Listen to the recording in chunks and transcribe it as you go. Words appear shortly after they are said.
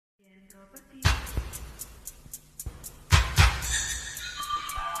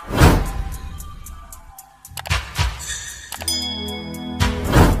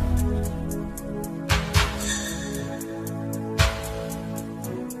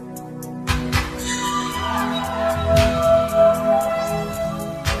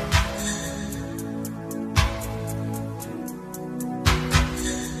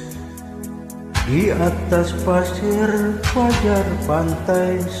atas pasir fajar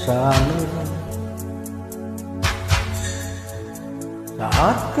pantai sanur,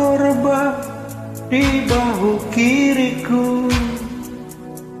 saat kau rebah di bahu kiriku,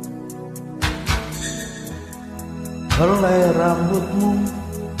 helai rambutmu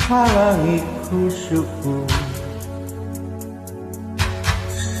halangi khusyukku.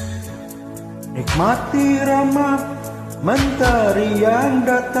 Nikmati ramah mentari yang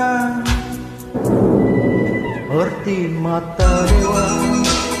datang, seperti mata dewa,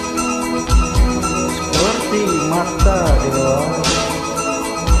 seperti mata dewa,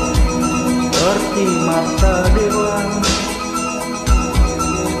 seperti mata dewa,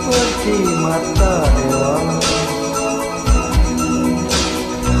 seperti mata dewa.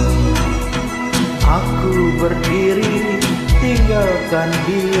 Aku berdiri tinggalkan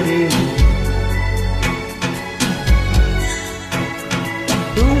dirimu,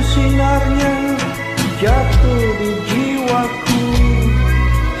 tuh sinarnya jatuh di jiwaku,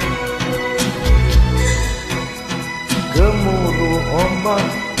 gemuruh ombak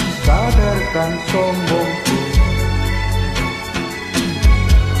sadarkan sombongku.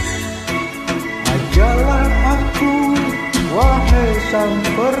 Ajalah aku wahai sang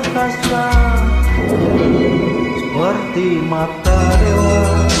perkasa, seperti mata dewa,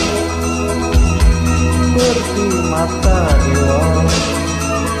 seperti mata dewa,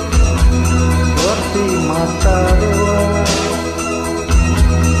 seperti mata dewa,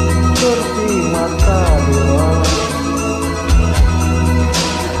 seperti mata dewa.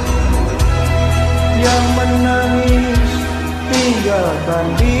 Yang menangis tinggalkan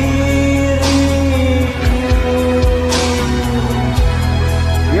diriku,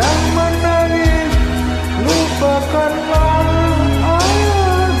 yang menangis lupakanlah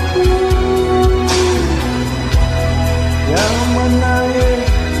aku, yang menangis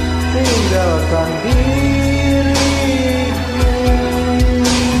tinggalkan diriku,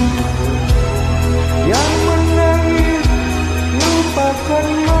 yang menangis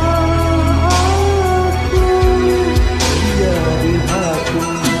lupakanlah aku, menjadi hati.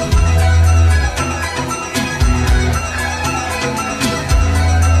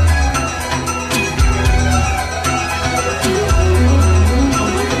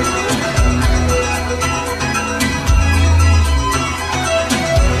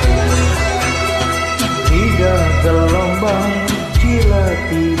 Tidak gelombang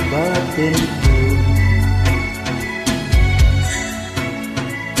cilati batinku,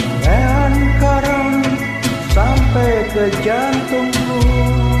 lehan karang sampai ke jantungku.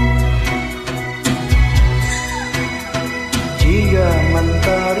 Jika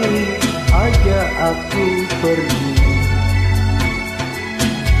mentari ajak aku pergi,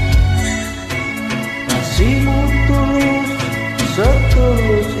 kasihmu tulus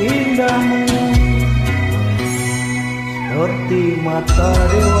setulus indahmu, seperti mata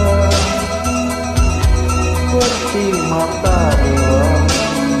dewa, seperti mata dewa,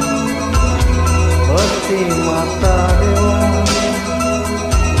 seperti mata dewa,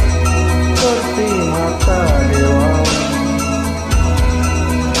 seperti mata dewa.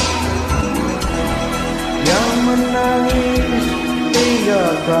 Yang menangis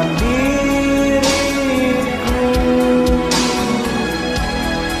tinggalkan diriku,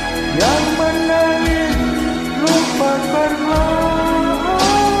 yang menangis lupakanlah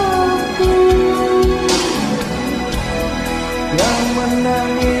aku, yang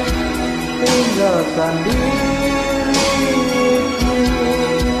menangis tinggalkan diriku,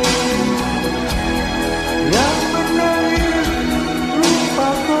 yang menangis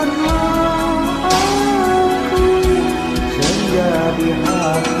lupakanlah aku, senja di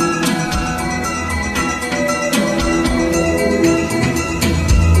hati.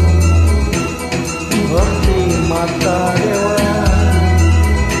 Seperti mata dewa,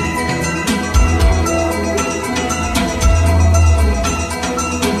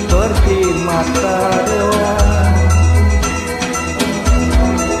 seperti mata dewa,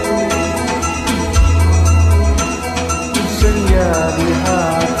 senja di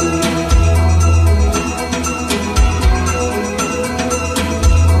hati.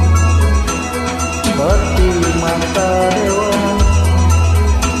 Seperti mata dewa,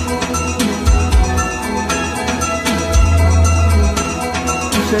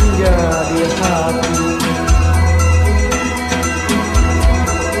 senja di hati.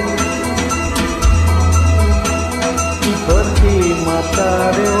 Seperti mata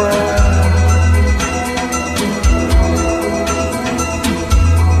dewa,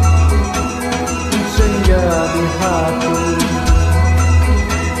 senja di hati.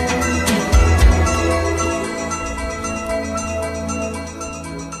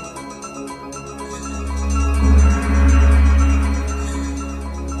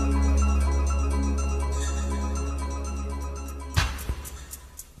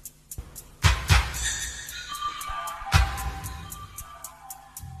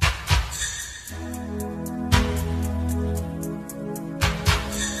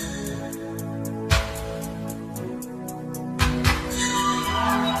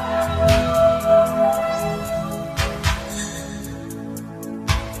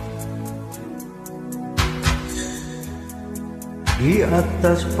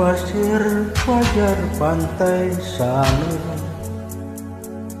 atas pasir fajar pantai sanur.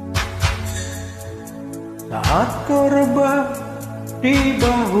 Saat kau rebah di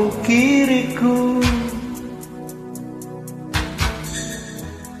bahu kiriku,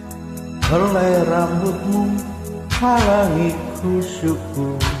 helai rambutmu halangi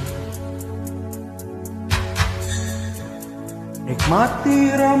khusyukku.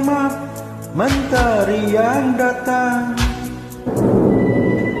 Nikmati ramah mentari yang datang,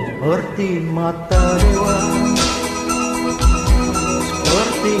 seperti mata dewa,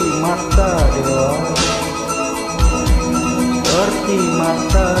 seperti mata dewa, seperti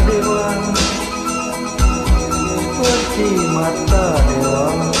mata dewa, seperti mata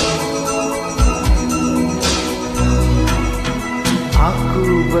dewa. Aku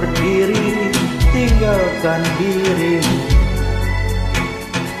berdiri tinggalkan dirimu,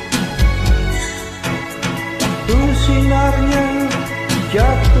 waktu sinarnya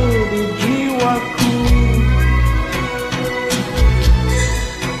jatuh di jiwaku.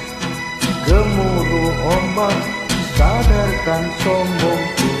 Gemuruh ombak sadarkan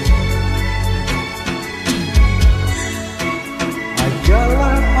sombongku.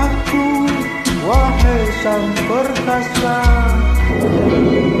 Ajalah aku, wahai sang perkasa,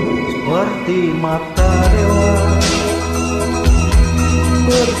 seperti mata dewa,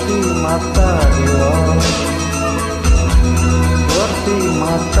 seperti mata dewa, seperti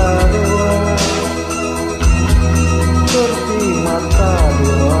mata dewa, seperti mata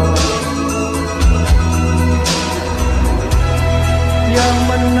dewa. Yang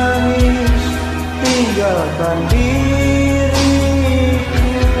menangis tinggalkan diriku,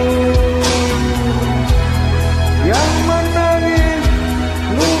 yang menangis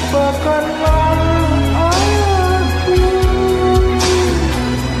lupakanlah aku,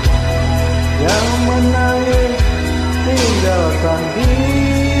 yang menangis tinggalkan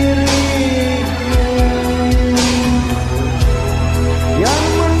diriku, yang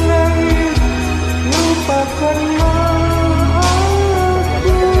menangis lupakanlah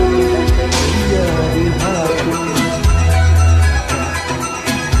aku. Jadi hati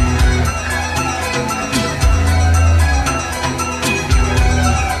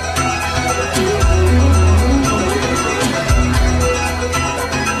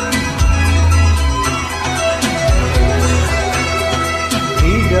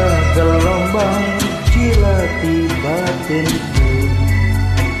tidak gelombang cilati batinku,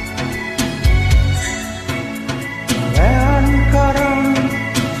 lean karang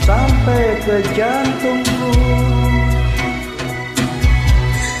sampai ke jantungku.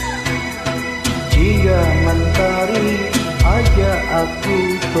 Jika mentari ajak aku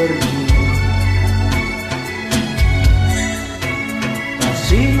pergi,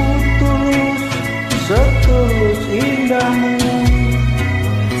 kasihmu tulus setulus indahmu.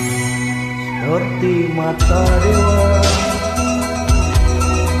 Seperti mata dewa,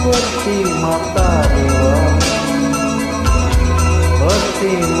 seperti mata dewa,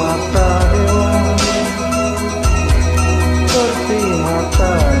 seperti mata dewa, seperti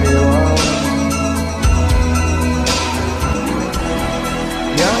mata dewa.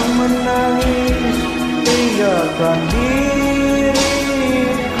 Yang menangis tinggalkan diriku,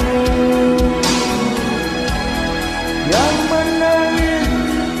 yang menangis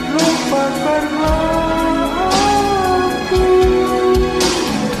lupakanlah aku,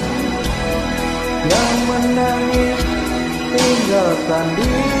 yang menangis tinggalkan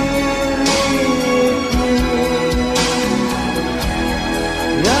diriku,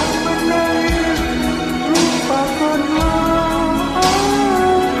 yang menangis lupakanlah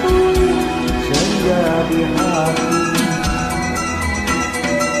aku. Senja di hati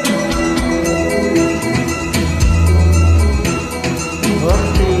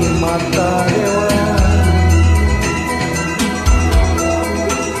seperti mata dewa,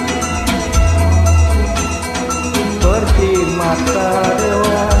 seperti mata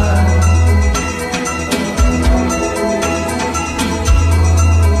dewa,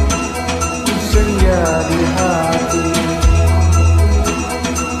 senja di hati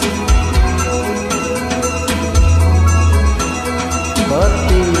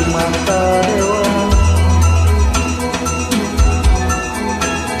seperti mata dewa,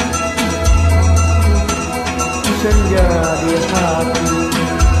 senja di hati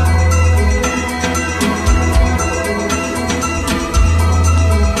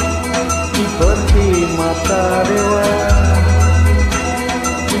seperti mata dewa,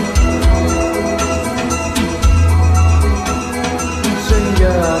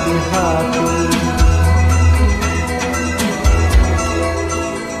 senja di hati.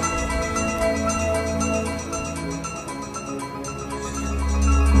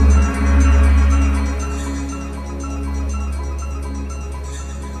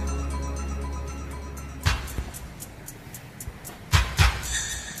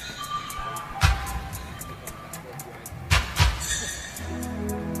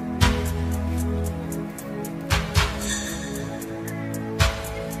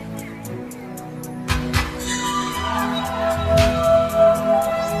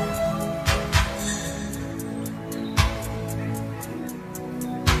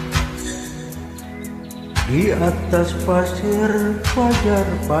 Di atas pasir fajar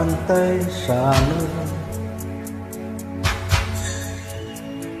pantai sanur,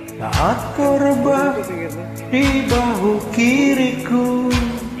 saat kau rebah di bahu kiriku,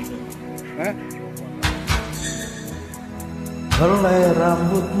 helai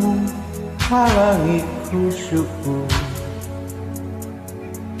rambutmu halangi khusyukku.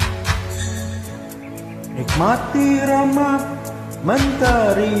 Nikmati ramah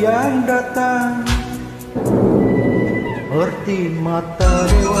mentari yang datang, seperti mata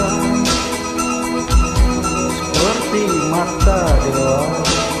dewa, seperti mata dewa,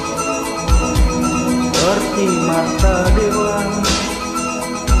 seperti mata dewa,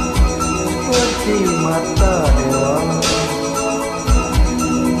 seperti mata dewa.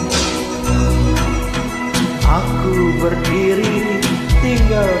 Aku berdiri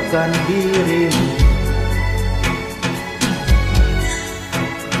tinggalkan dirimu,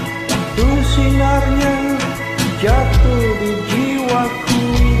 tuh sinarnya jatuh di jiwaku,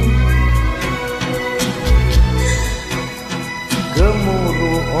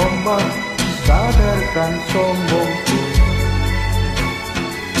 gemuruh ombak sadarkan sombongku.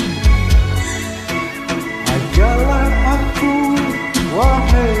 Ajalah aku,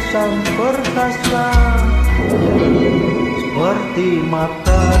 wahai sang perkasa, seperti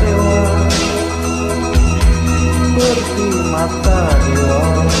mata dewa, seperti mata dewa,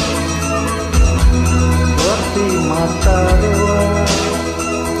 seperti mata dewa,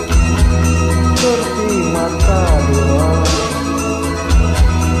 seperti mata dewa.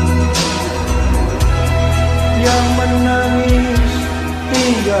 Yang menangis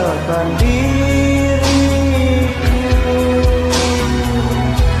tinggalkan diriku,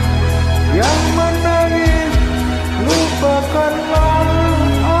 yang menangis lupakanlah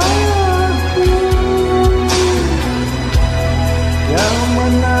aku, yang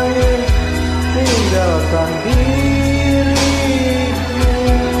menangis tinggalkan diriku,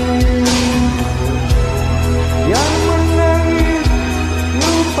 yang menangis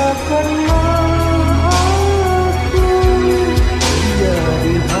lupakanlah aku,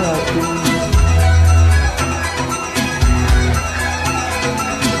 menjadi hati.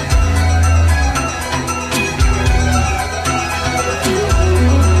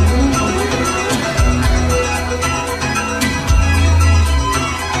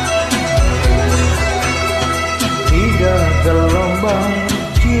 Tidak gelombang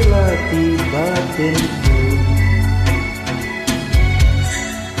cilati batinku,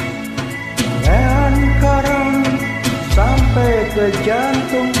 lean karang sampai ke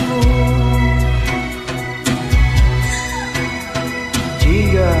jantungku.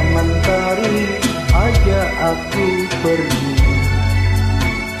 Jika mentari ajak aku pergi,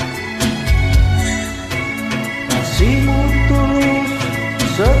 kasihmu tulus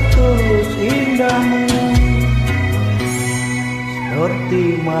setulus indahmu,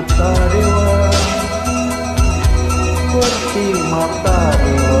 seperti mata dewa, seperti mata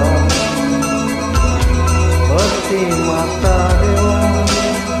dewa, seperti mata dewa,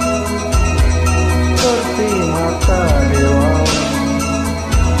 seperti mata dewa.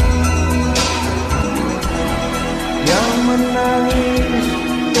 Yang menangis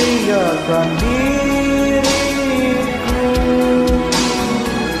tinggalkan diriku,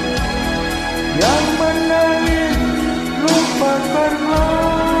 yang menangis lupakanlah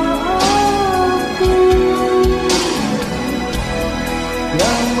aku,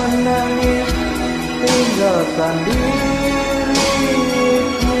 yang menangis tinggalkan diriku,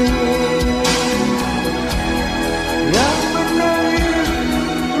 yang menangis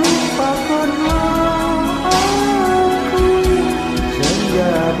lupakanlah aku,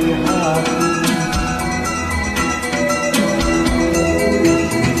 senja di hati.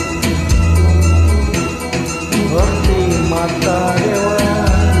 Seperti mata dewa,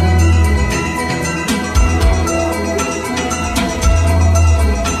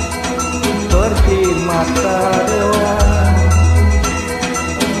 seperti mata dewa,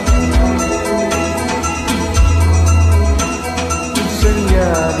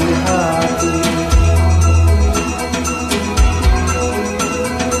 senja di hati.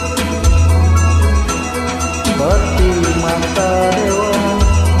 Seperti mata dewa,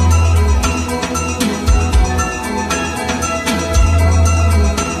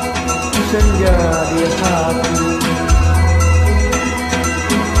 senja di hati.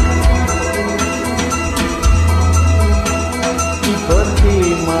 Seperti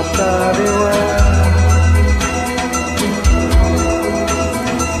mata dewa,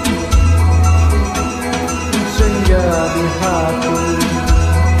 senja di hati.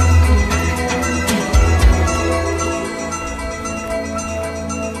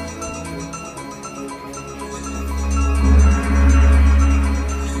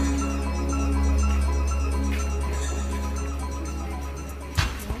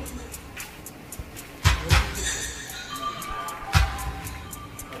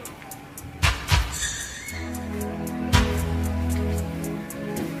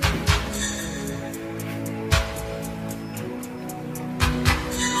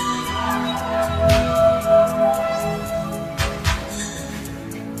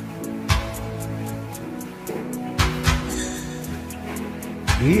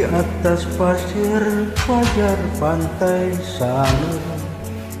 Di atas pasir fajar pantai sanur,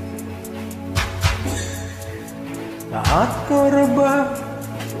 saat kau rebah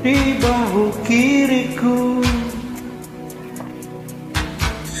di bahu kiriku,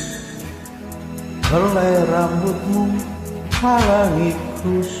 helai rambutmu halangi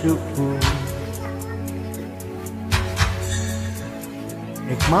kusukku.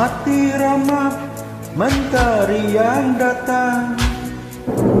 Nikmati ramah mentari yang datang,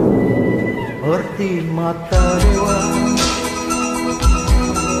 seperti mata dewa,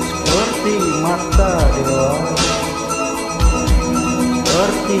 seperti mata dewa,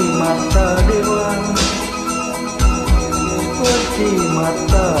 seperti mata dewa, seperti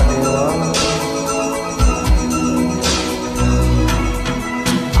mata dewa.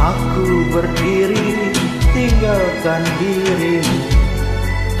 Aku berdiri tinggalkan dirimu,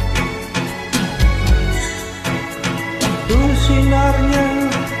 tuh sinarnya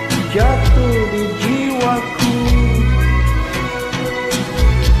jatuh di jiwaku,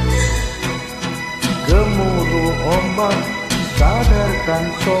 gemuruh ombak sadarkan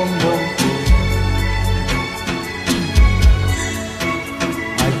sombongku.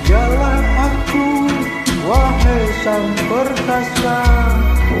 Ajalah aku, wahai sang perkasa,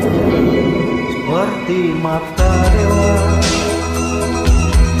 seperti mata dewa,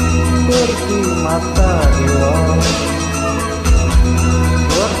 seperti mata dewa,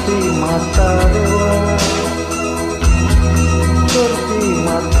 seperti mata dewa, seperti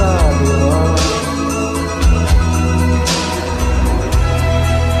mata dewa.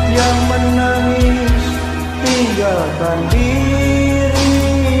 Yang menangis tinggalkan diriku,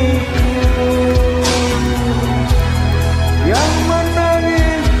 yang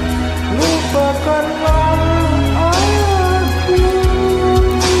menangis lupakanlah aku,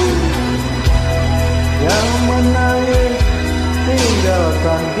 yang menangis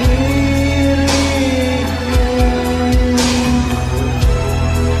tinggalkan diriku,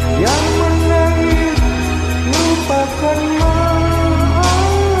 yang menangis lupakanlah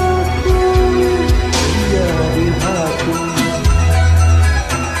aku, menjadi hati.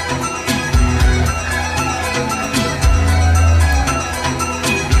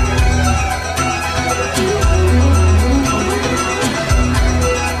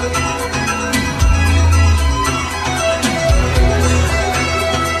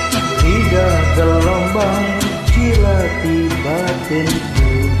 Gelombang cilati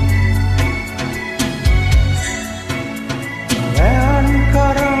batinku, lean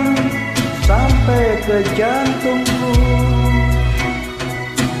karang sampai ke jantungku.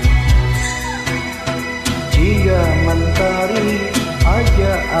 Jika mentari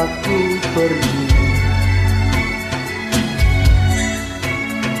ajak aku pergi,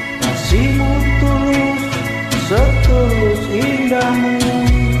 kasihmu tulus setulus indahmu,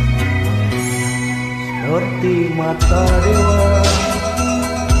 seperti mata dewa,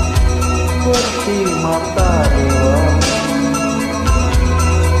 seperti mata dewa,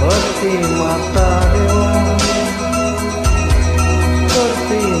 seperti mata dewa,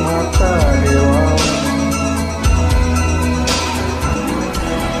 seperti mata dewa.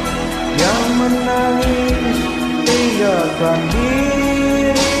 Yang menangis tinggalkan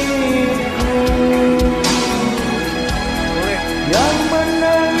diriku, yang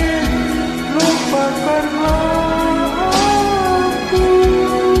menangis lupakanlah aku,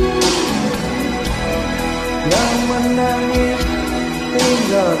 yang menangis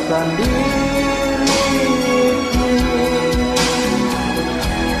tinggalkan diriku,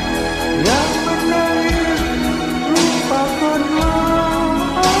 yang menangis lupakanlah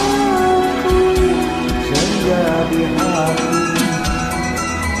aku, senja di hati.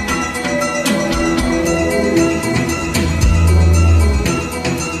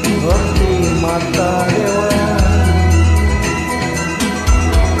 Seperti mata dewa,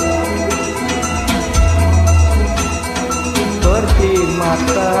 seperti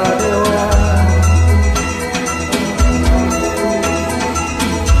mata dewa,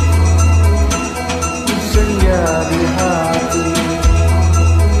 senja di hati.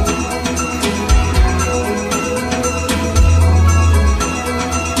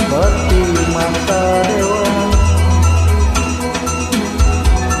 Seperti mata dewa,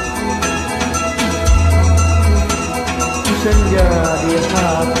 senja di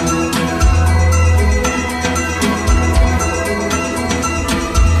hati.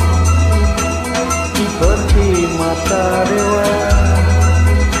 Seperti mata dewa,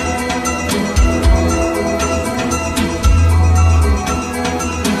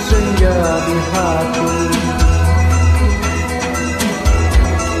 senja di hati.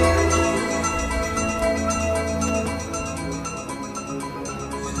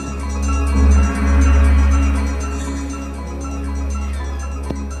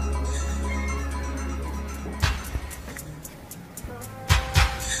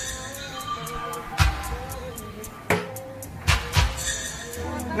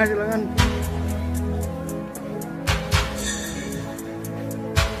 Nggak, silakan.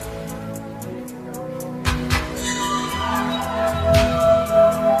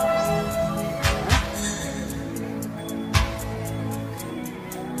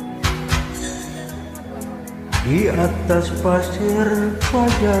 Di atas pasir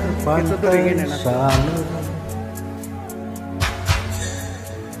fajar pantai sanur,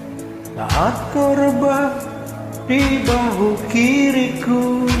 saat kau rebah di bahu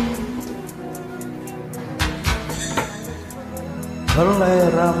kiriku,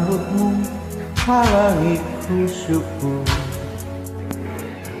 helai rambutmu halangi kusukku.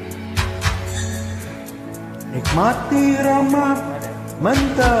 Nikmati ramah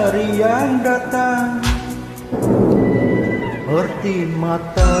mentari yang datang, seperti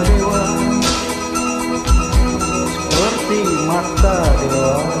mata dewa, seperti mata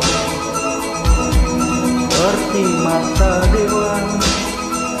dewa, seperti mata dewa,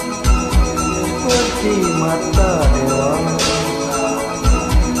 seperti mata dewa.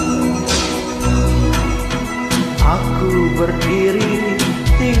 Aku berdiri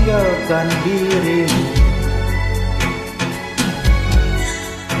tinggalkan dirimu,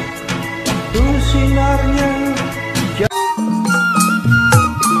 waktu sinar